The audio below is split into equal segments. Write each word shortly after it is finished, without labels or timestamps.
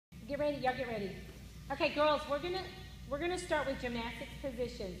Get ready, y'all get ready. Okay, girls, we're gonna start with gymnastics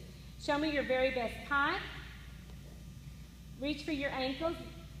positions. Show me your very best pike. Reach for your ankles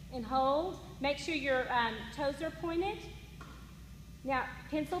and hold. Make sure your toes are pointed. Now,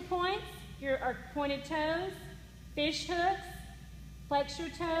 pencil points, your pointed toes, fish hooks, flex your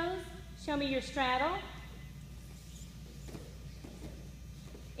toes. Show me your straddle.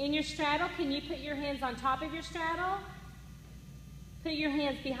 In your straddle, can you put your hands on top of your straddle? Put your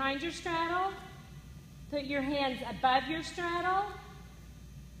hands behind your straddle. Put your hands above your straddle.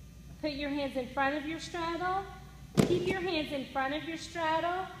 Put your hands in front of your straddle. Keep your hands in front of your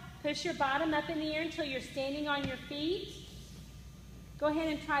straddle. Push your bottom up in the air until you're standing on your feet. Go ahead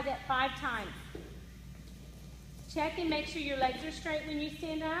and try that 5 times. Check and make sure your legs are straight when you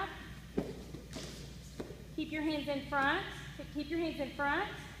stand up. Keep your hands in front. Keep your hands in front.